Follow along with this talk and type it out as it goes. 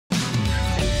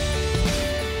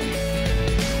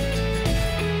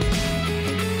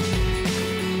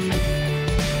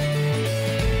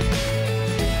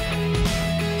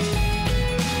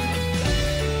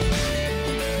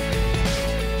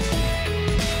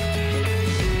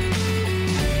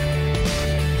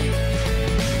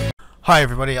Hi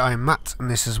everybody, I'm Matt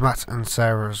and this is Matt and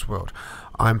Sarah's World.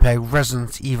 I'm playing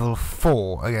Resident Evil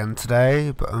 4 again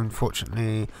today, but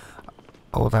unfortunately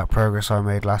all that progress I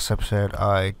made last episode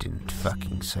I didn't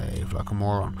fucking save like a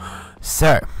moron.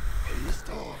 So,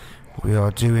 we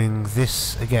are doing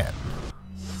this again.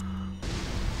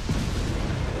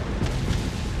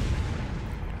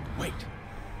 Wait.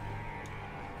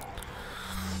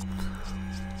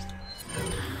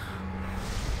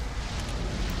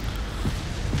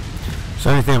 So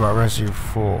the only thing about Resident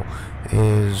Evil 4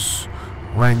 is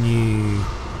when you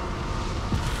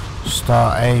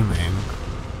start aiming,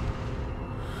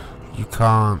 you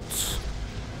can't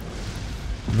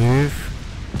move.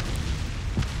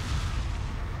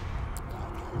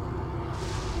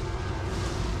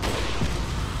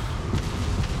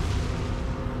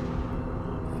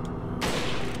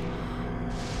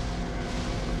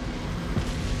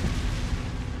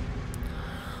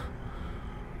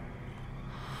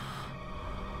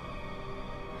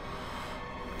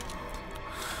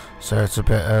 So it's a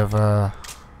bit of a...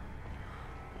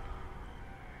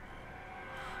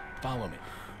 Follow me.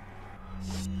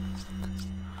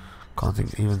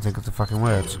 Can't even think of the fucking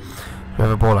words. We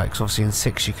have a ball like, obviously in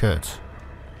 6 you could.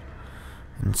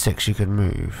 In 6 you could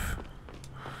move.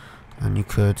 And you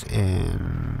could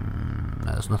in...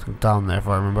 There's nothing down there if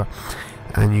I remember.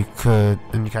 And you could...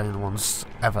 And you can in the ones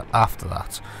ever after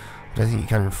that. I don't think you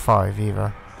can in 5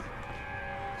 either.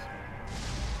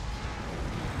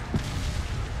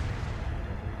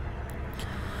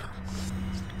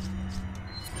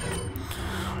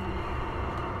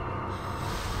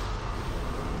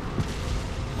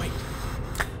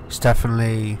 It's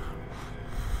definitely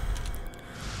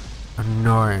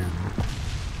annoying,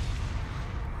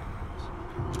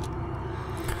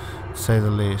 to say the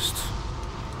least.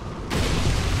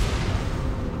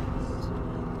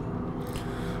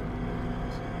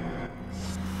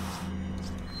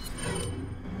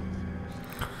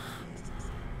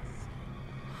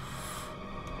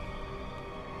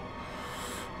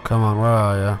 Come on, where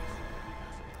are you?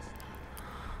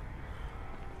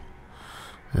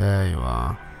 There you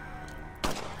are.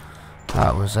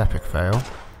 That was epic fail.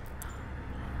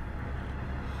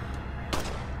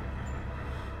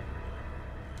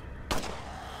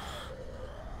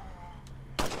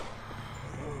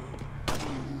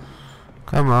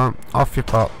 Come on, off you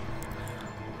pop.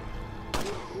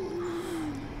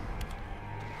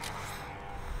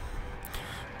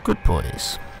 Good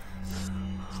boys.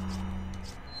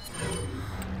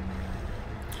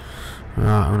 Right,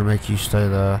 I'm gonna make you stay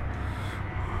there.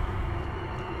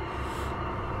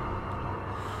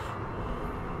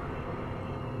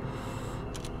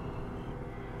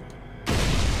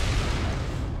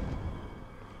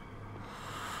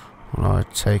 I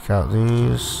take out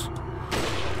these.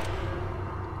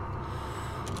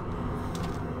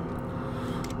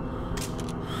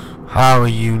 How are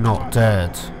you not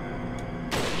dead?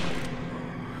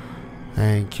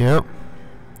 Thank you.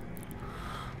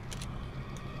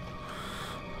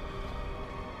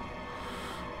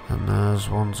 And there's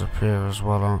ones up here as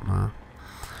well, aren't there?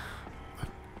 I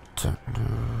don't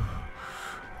know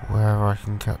where I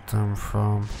can get them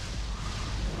from.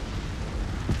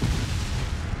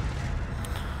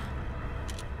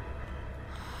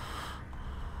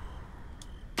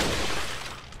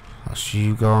 That's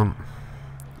you gone.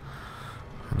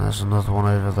 And there's another one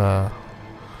over there.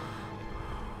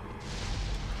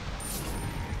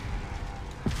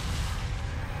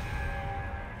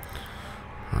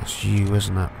 That's you,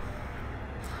 isn't it?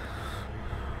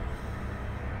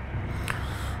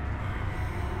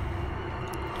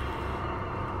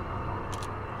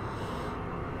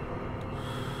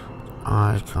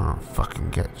 I can't fucking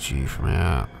get you from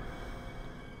here.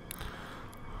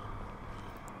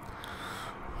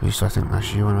 At least I think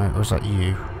that's you, or is that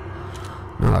you?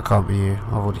 No, that can't be you.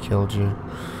 I've already killed you.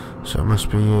 So it must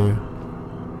be you.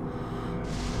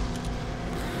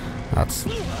 That's...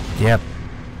 Yep.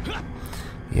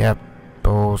 Yep.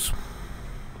 Balls.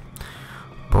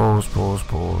 Balls, balls,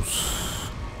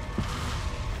 balls.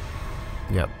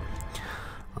 Yep.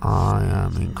 I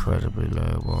am incredibly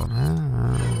low on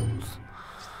health.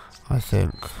 I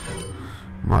think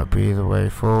might be the way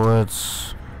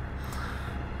forwards.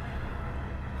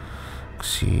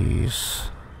 Jeez.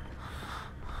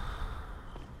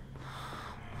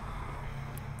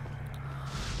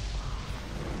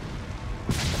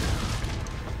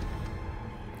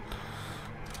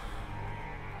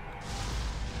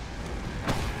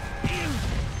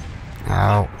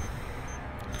 Ow.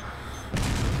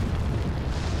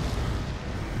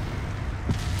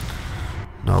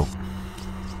 Nope.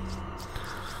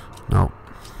 Nope.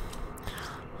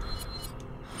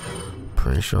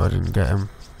 Pretty sure I didn't get him.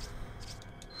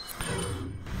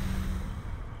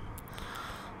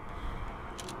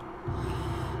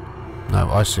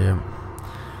 I see him.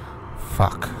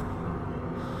 Fuck.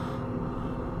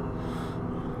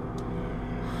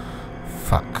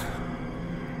 Fuck.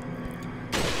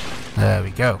 There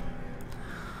we go.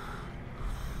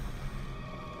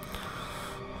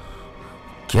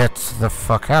 Get the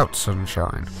fuck out,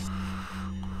 sunshine.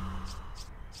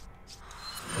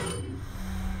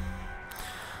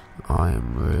 I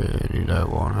am really low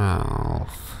on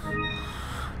health.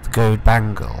 The gold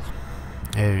bangle.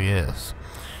 Here he is.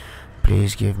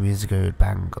 Please give me the gold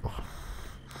bangle.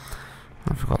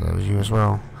 I forgot that was you as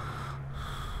well.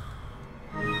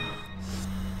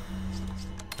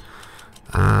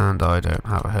 And I don't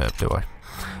have a herb, do I?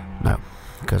 No,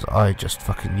 because I just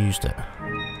fucking used it.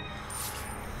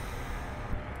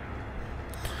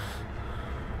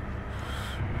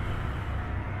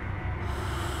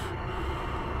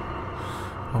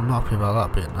 I'm not happy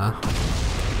about that bit now.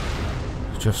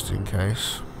 Just in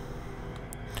case.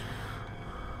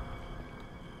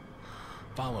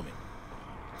 Follow me.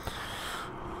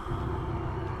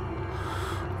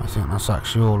 I think that's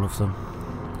actually all of them.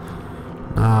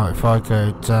 Now, if I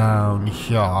go down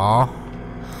here, I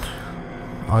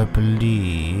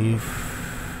believe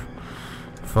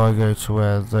if I go to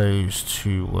where those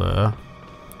two were,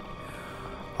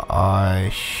 I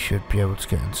should be able to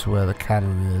get into where the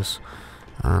cannon is.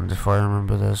 And if I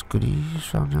remember, there's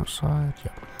goodies around the outside.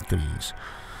 Yeah, goodies.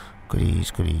 Goodies,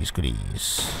 goodies,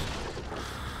 goodies.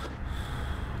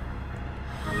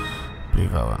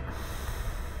 Believe that one.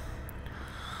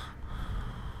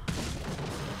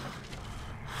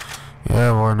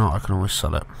 Yeah, why not? I can always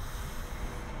sell it.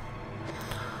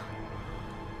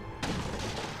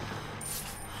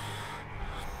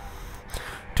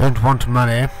 Don't want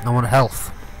money, I want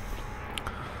health.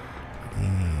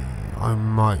 I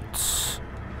might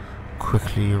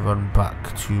quickly run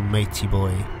back to Matey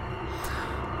Boy.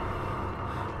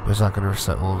 Is that going to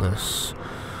reset all this?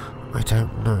 I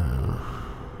don't know.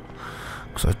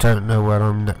 Because I don't know where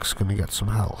I'm next going to get some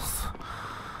health.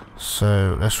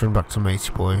 So let's run back to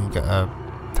Matey Boy and get a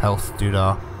health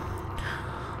doodah.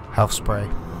 Health spray.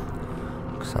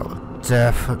 Because that would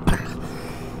definitely...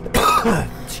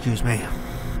 Excuse me.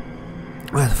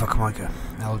 Where the fuck am I going?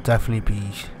 That will definitely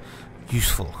be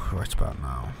useful right about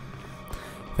now.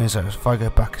 So if I go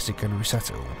back, is it going to reset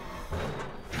it all?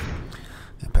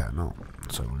 It better not,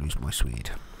 so I'll lose my Swede.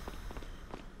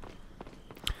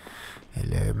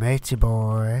 Hello, Matey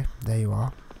Boy. There you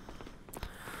are.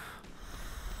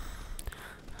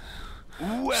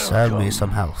 Welcome. Sell me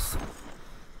some health.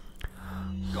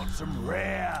 Got some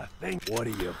rare things. What are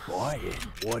you buying?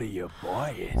 What are you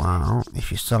buying? Well,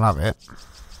 if you still have it,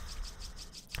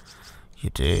 you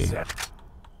do.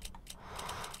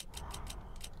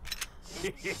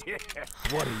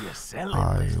 What are you selling?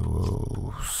 I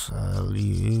will sell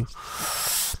you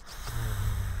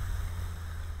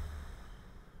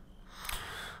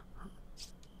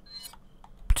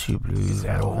 2 blue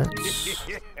velvets.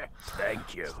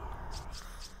 Thank you.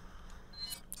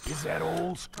 Is that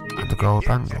all? And a gold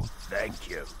bangle. Thank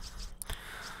you.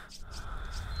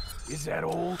 Is that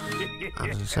all?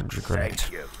 And a sentry grenade.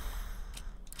 Thank you.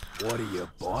 What are you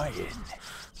buying?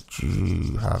 Do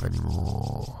you have any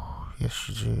more? Yes,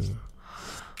 you do.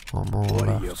 One more What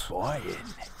left. are you buying?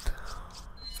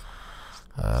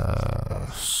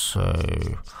 So I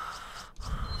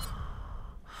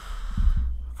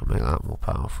can make that more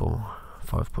powerful.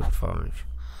 5.5.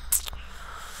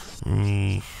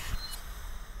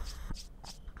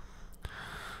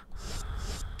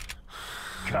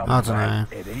 Come I don't know.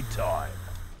 back any time.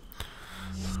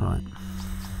 Right.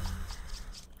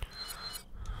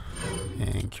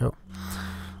 Thank you.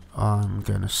 I'm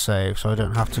going to save so I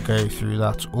don't have to go through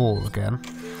that all again.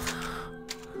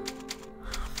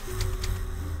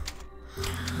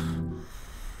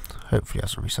 Hopefully it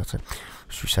hasn't reset it. If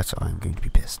it's reset it, I'm going to be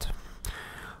pissed.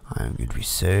 I am going to be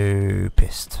so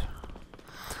pissed.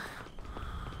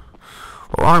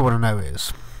 What I want to know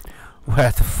is,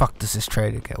 where the fuck does this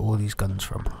trader get all these guns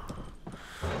from?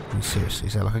 I mean, seriously,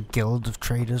 is there like a guild of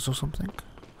traders or something?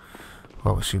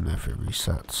 Well, we'll assume if it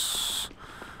resets.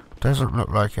 Doesn't look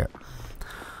like it.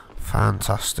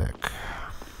 Fantastic.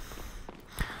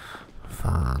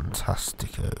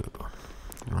 Fantastico.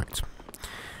 Right.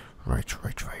 Right.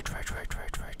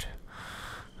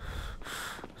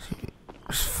 See,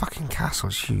 this fucking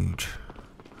castle's huge.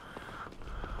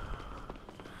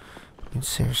 I mean,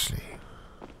 seriously.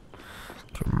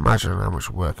 Can you imagine how much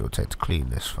work it would take to clean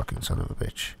this fucking son of a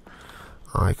bitch?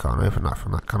 I can't open that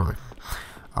from that, can I?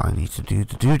 I need to do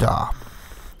the doodah.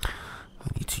 I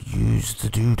need to use the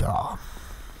doodah.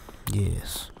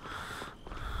 Yes.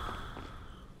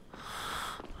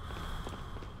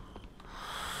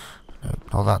 Nope.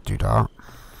 Oh, that doodah.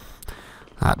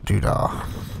 That doodah.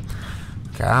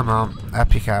 Come on.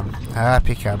 Up you come. Up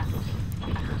you come.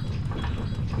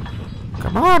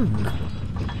 Come on!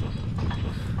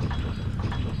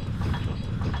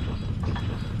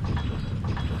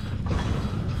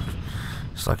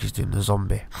 It's like he's doing a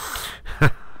zombie.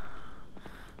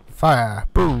 Fire!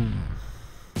 Boom!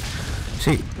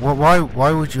 See, why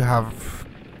would you have...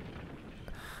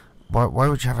 Why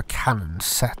would you have a cannon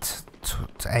set to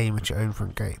aim at your own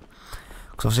front gate?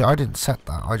 Because obviously I didn't set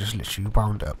that, I just literally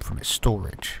wound it up from its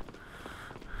storage.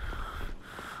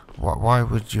 Why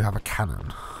would you have a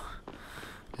cannon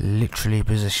literally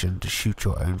positioned to shoot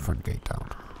your own front gate down?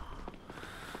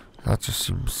 That just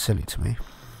seems silly to me.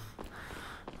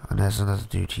 And there's another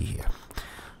duty here.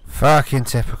 Fucking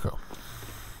typical.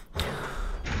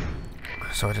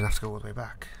 So I didn't have to go all the way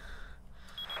back.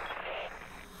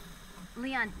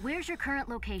 Leon, where's your current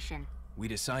location? We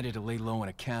decided to lay low in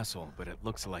a castle, but it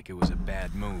looks like it was a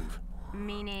bad move.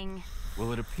 Meaning?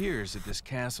 Well, it appears that this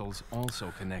castle's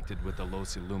also connected with the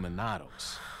Los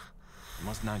Illuminados. I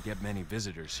must not get many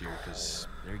visitors here, because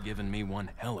they're giving me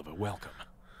one hell of a welcome.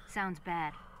 Sounds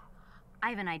bad. I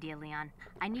have an idea, Leon.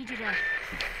 I need you to...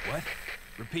 What?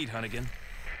 Repeat, Hunnigan.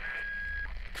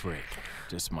 Great.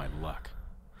 Just my luck.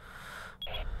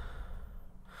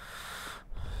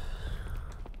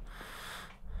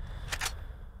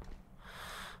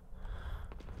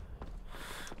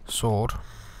 Sword.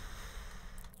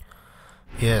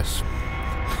 Yes.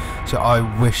 So I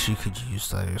wish you could use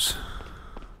those.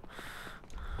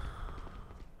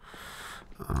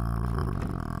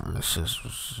 This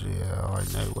is... yeah, I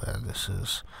know where this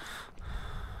is.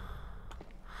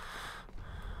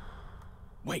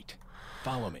 Wait.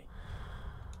 Follow me.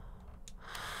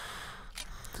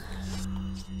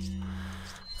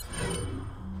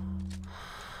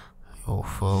 You're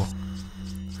full.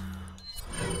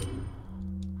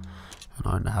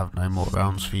 And I have no more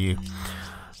rounds for you.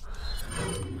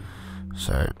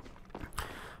 So,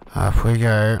 up we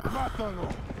go.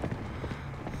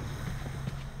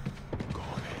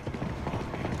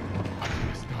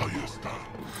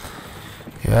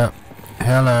 Yep.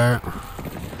 Hello.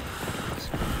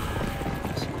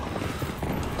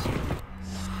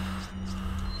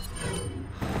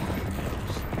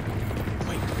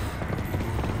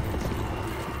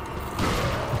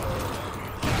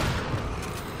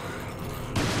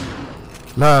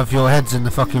 Love, your head's in the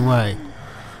fucking way.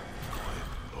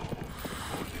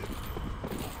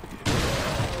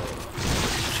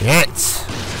 Shit!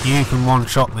 You can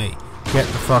one-shot me. Get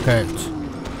the fuck out.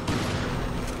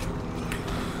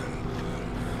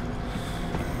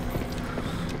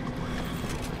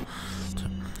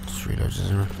 Just reload,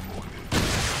 isn't it?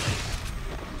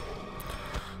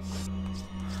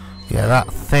 Yeah,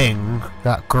 that thing,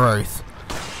 that growth,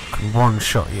 can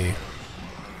one-shot you.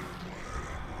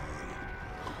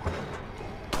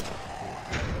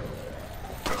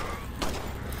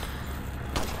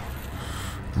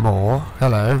 More.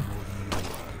 Hello.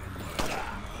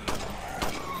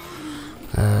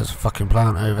 There's a fucking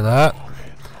plant over there.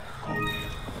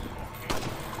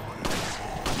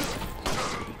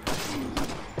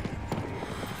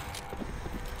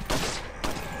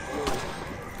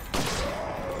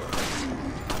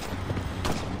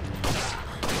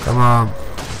 Come on.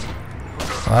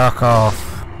 Fuck off.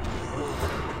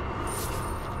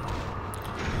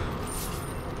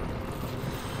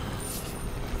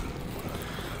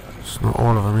 Not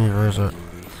all of them either, is it?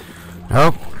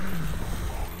 Nope.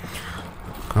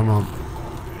 Come on.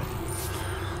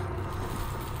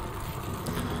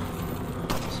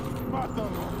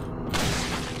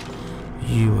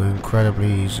 You were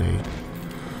incredibly easy.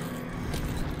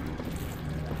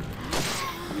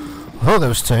 Oh, there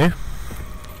was two.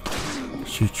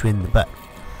 Shoot you in the butt.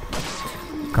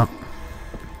 Come.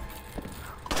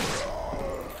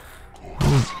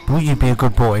 Will you be a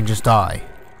good boy and just die?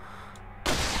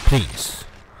 Please.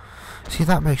 See,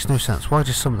 that makes no sense. Why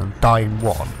do some of them die in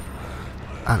one,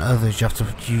 and others you have to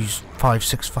use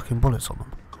 5-6 fucking bullets on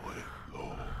them?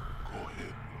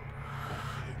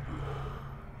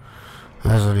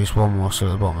 There's at least one more still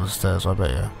at the bottom of the stairs, I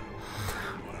bet you.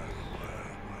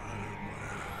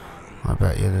 I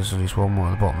bet you there's at least one more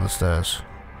at the bottom of the stairs.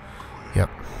 Yep.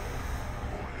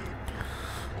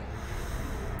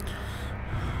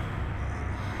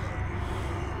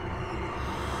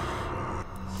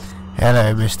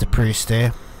 Hello, Mr. Priest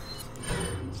here.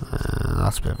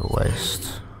 That's a bit of a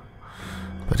waste.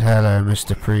 But hello,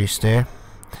 Mr. Priest here.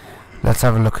 Let's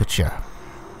have a look at you.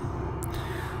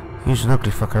 You're an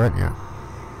ugly fucker, aren't you?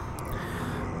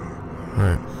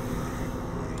 Right.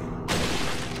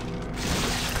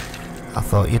 I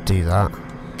thought you'd do that.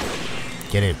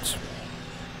 Get out.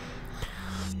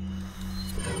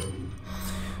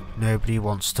 nobody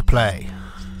wants to play.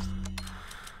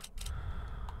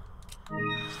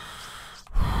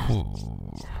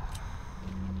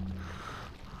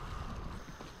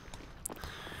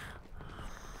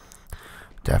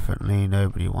 Definitely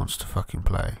nobody wants to fucking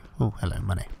play. Oh, hello,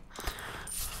 money.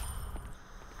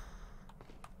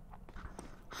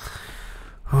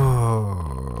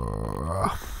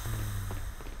 Oh.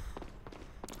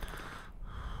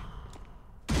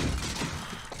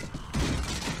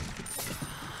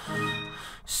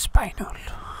 Spinal.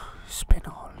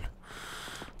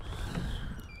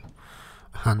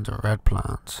 And a red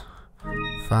plant.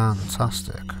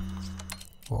 Fantastic.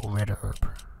 Or red herb.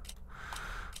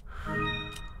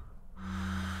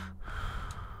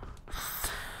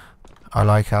 I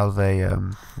like how they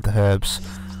the herbs,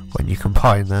 when you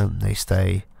combine them, they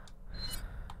stay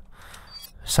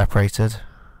separated.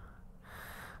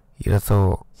 You'd have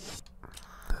thought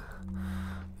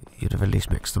you'd have at least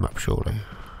mixed them up, surely.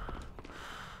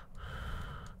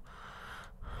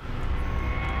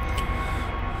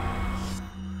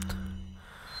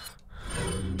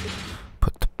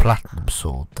 Put the platinum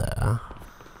sword there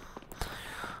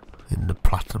in the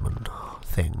platinum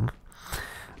thing.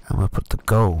 And we'll put the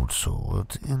gold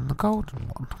sword in the golden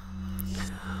one.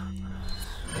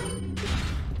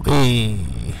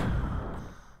 Whee!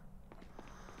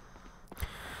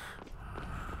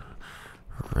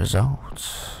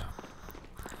 Results.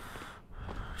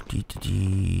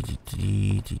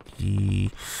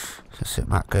 Just sit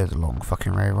back, go the long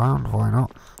fucking way round, why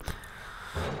not?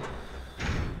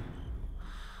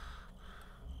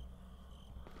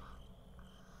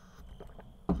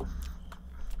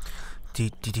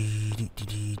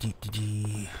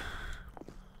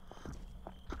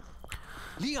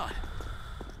 Leon!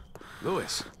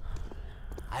 Louis.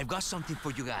 I've got something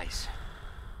for you guys.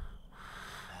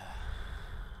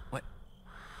 What?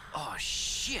 Oh,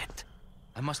 shit!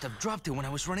 I must have dropped it when I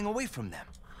was running away from them.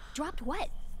 Dropped what?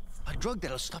 A drug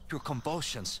that'll stop your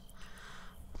convulsions.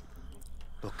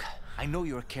 Look, I know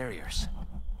you're carriers.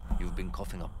 You've been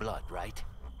coughing up blood, right?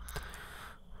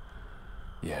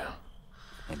 Yeah.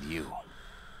 And you.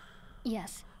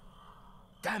 Yes.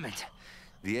 Damn it!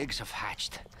 The eggs have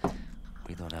hatched.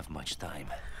 We don't have much time.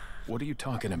 What are you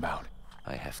talking about?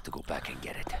 I have to go back and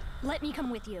get it. Let me come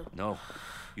with you. No.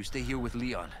 You stay here with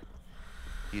Leon.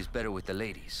 He's better with the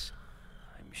ladies.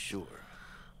 I'm sure.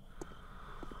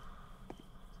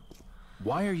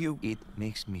 Why are you... It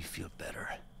makes me feel better.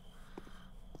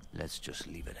 Let's just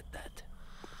leave it at that.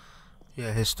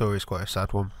 Yeah, his story is quite a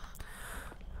sad one.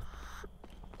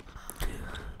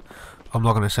 I'm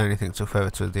not going to say anything until further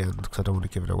to the end because I don't want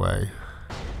to give it away.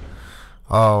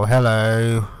 Oh,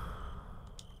 hello.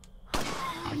 I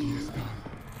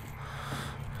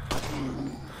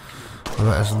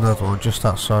bet there's another one just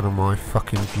outside of my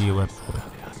fucking view.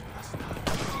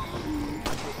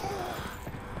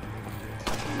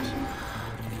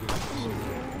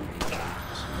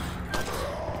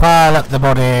 Pile up the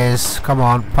bodies. Come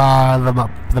on, pile them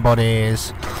up, the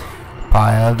bodies.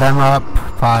 Pile them up,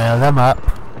 pile them up.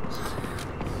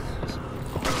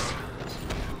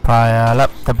 Pile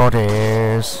up the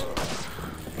bodies.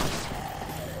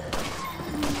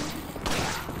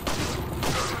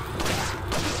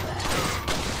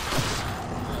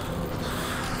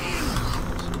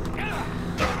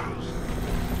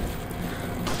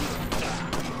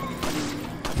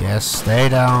 Yes, stay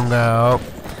down, girl.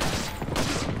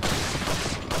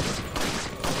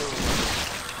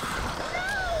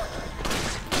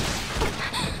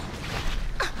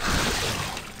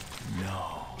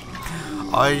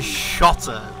 I shot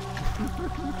her.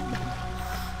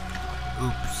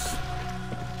 Oops.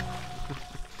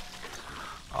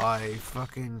 I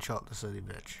fucking shot the silly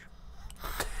bitch.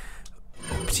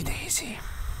 Oopsie daisy.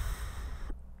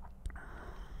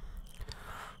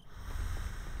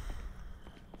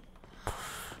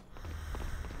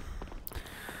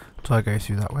 Do I go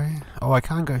through that way? Oh, I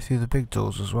can go through the big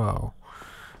doors as well.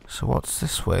 So what's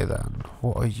this way then?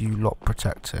 What are you lot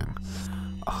protecting?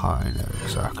 I know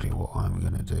exactly what I'm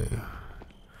gonna do.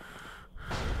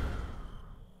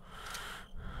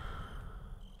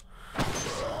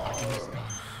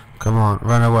 Come on,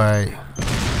 run away.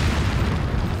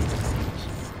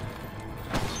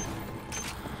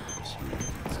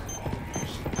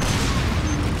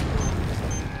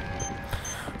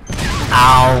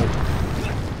 Ow!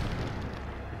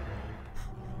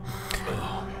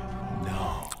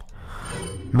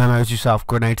 Memo to yourself,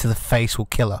 grenade to the face will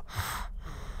kill her.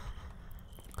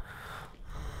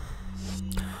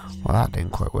 Well, that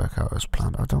didn't quite work out as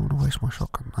planned. I don't want to waste my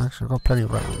shotgun. Actually, I've got plenty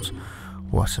of rounds.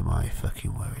 What am I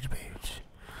fucking worried about?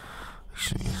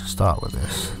 actually start with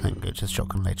this, then go to the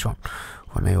shotgun later on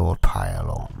when they all pile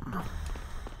on.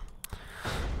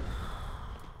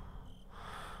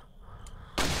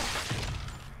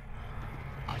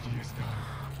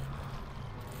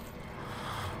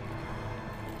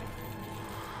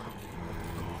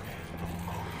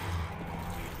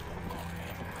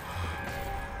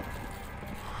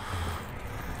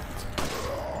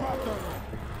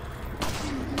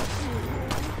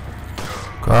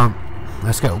 Come on,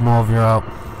 let's get more of you out.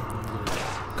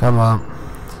 Come on.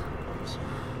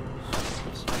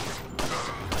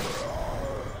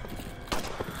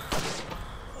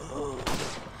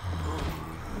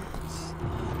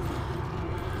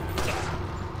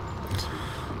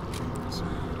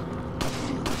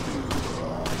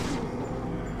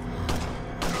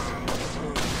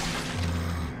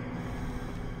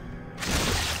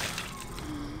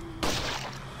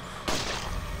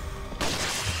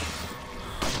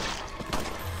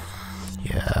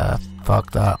 Yeah,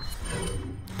 fuck that.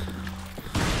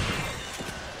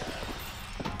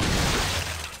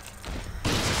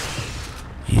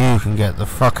 You can get the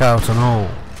fuck out and all.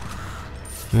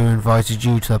 Who invited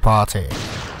you to the party?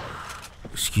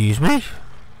 Excuse me?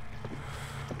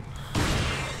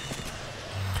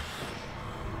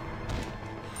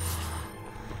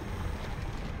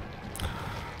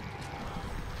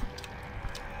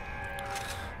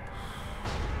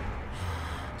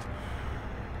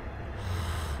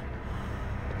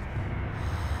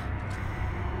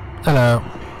 Hello.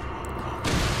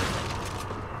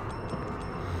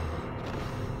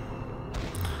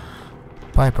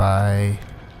 Bye-bye.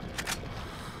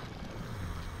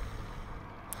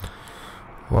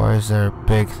 Why is there a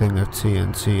big thing of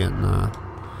TNT in there?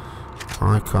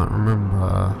 I can't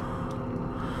remember.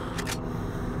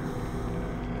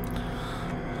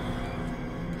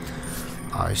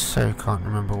 I so can't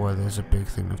remember why there's a big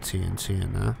thing of TNT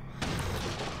in there.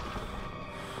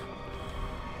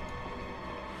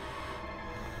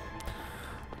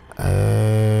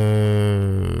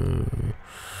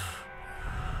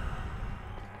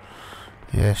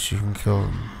 Yes, you can kill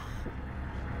them.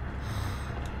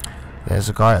 There's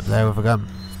a guy up there with a gun.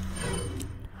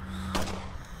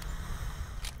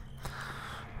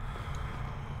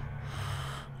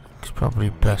 It's probably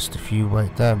best if you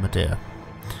wait there, my dear.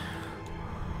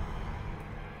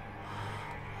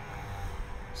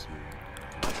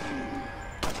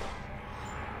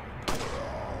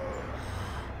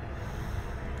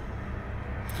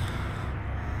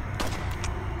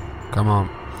 Come on.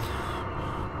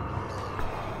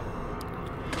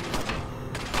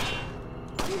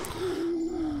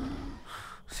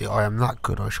 See, I am that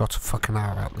good. I shot a fucking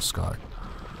arrow out the sky.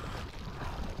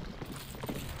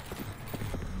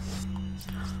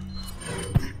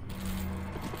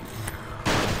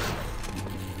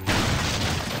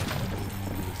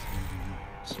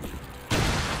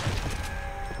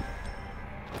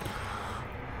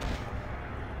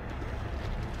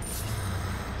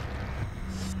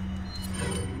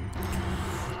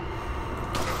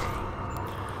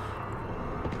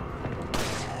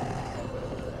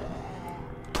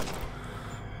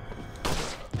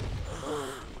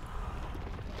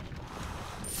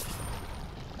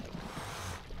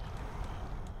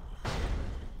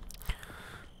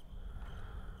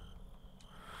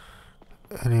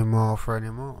 Any more for any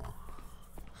more?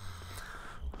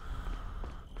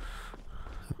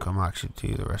 I think I might actually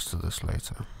do the rest of this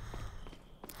later,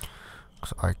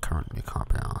 because I currently can't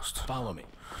be asked. Follow me.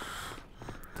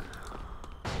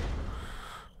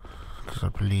 Because I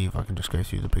believe I can just go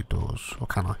through the big doors. Or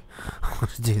can I? I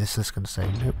want to do this. It's going to say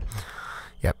nope.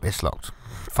 Yep, it's locked.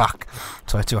 Fuck.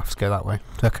 So I do have to go that way.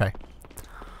 Okay.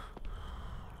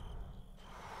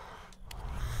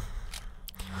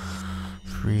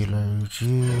 Reload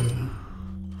you.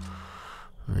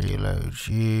 Reload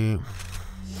you.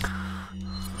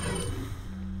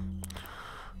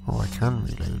 Oh, I can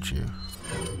reload you.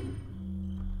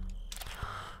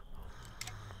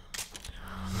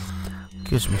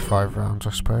 Gives me 5 rounds,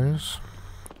 I suppose.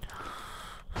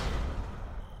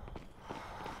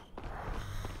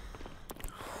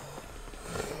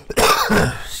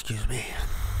 Excuse me.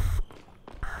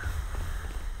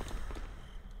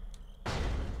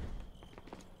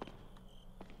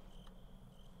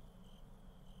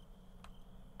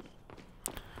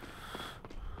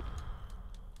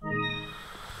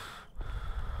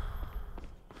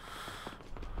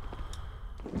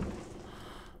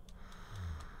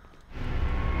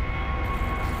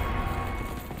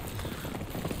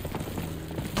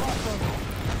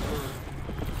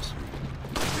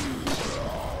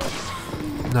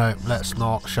 No, let's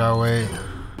not, shall we?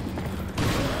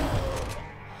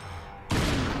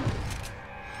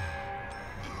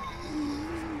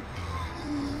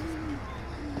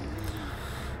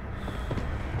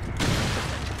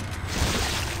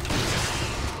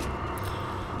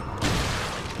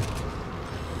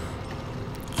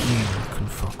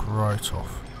 right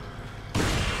off.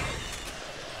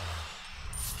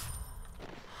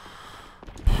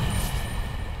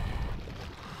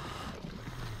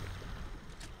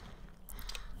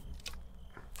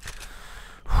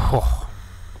 Oh.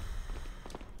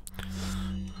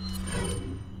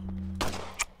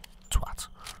 Twat.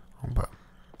 Wrong button.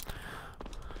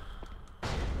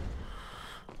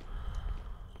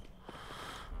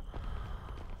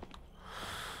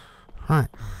 Right.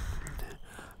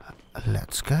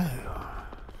 Let's go.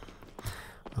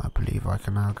 I believe I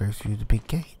can now go through the big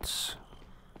gates.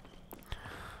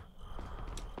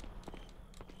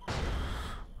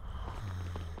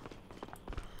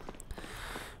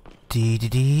 Dee dee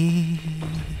dee.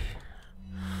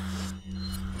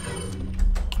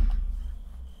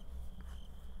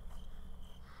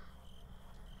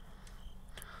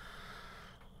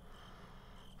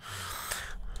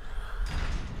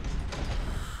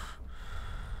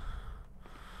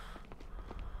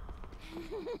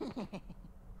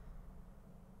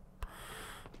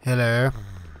 Hello.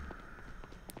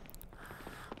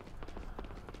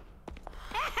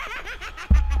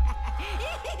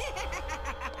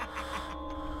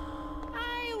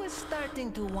 I was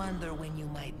starting to wonder when you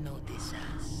might notice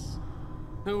us.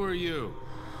 Who are you?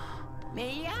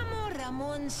 Me llamo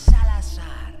Ramon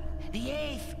Salazar, the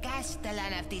 8th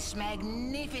Castellan of this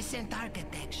magnificent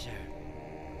architecture.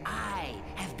 I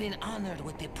have been honored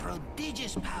with the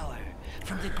prodigious power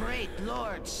from the great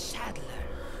Lord Sadler.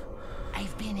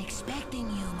 I've been expecting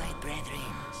you, my brethren.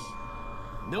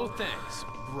 No thanks,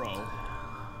 bro.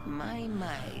 My,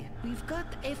 we've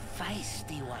got a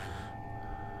feisty one.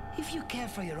 If you care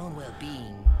for your own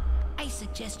well-being, I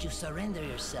suggest you surrender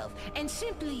yourself and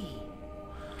simply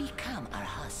become our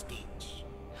hostage.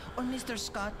 Or Mr.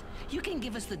 Scott, you can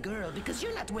give us the girl because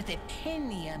you're not worth a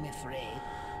penny, I'm afraid.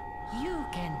 You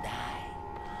can die.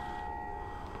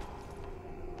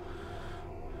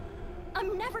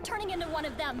 I'm never turning into one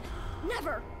of them.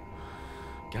 Never.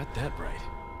 Got that right.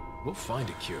 We'll find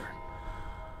a cure.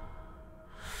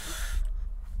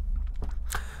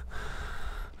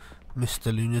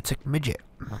 Mr. Lunatic Midget.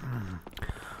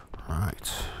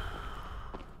 Right.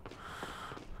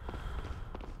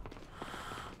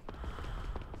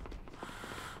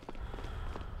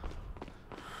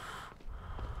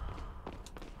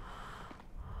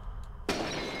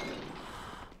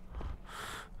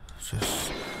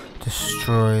 Just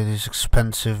destroy these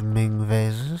expensive Ming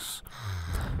vases.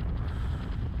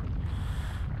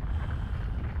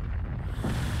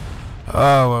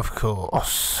 Oh, of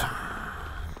course.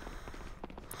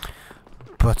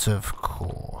 But of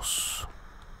course.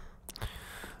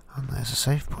 And there's a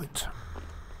save point.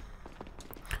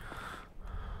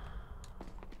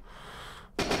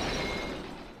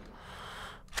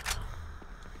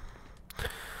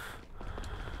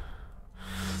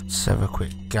 Let's have a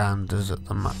quick ganders at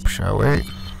the map, shall we?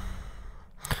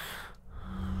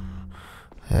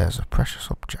 There's a precious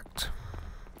object.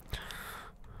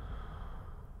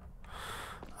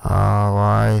 Oh,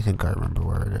 I think I remember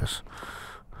where it is.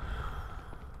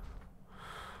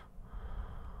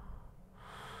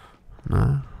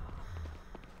 No?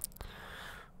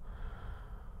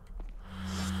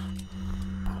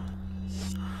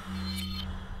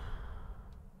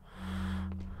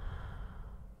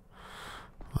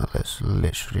 Well, it's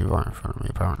literally right in front of me,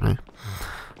 apparently.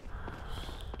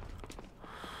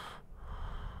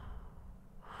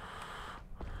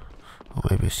 Or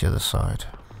maybe it's the other side.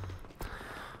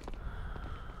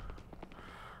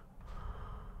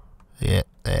 Yeah,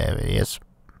 there it is.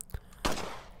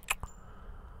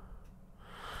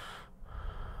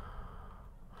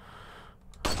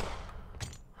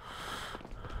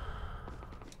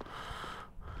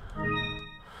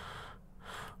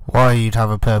 Why you'd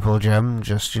have a purple gem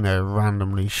just, you know,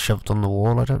 randomly shoved on the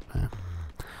wall, I don't know.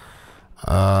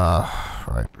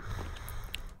 Right.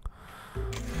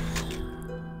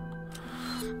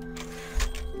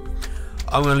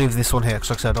 I'm going to leave this one here because,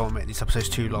 like I said, I don't want to make these episodes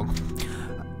too long.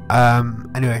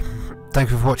 Anyway,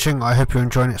 thank you for watching. I hope you're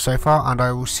enjoying it so far, and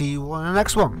I will see you on the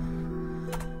next one.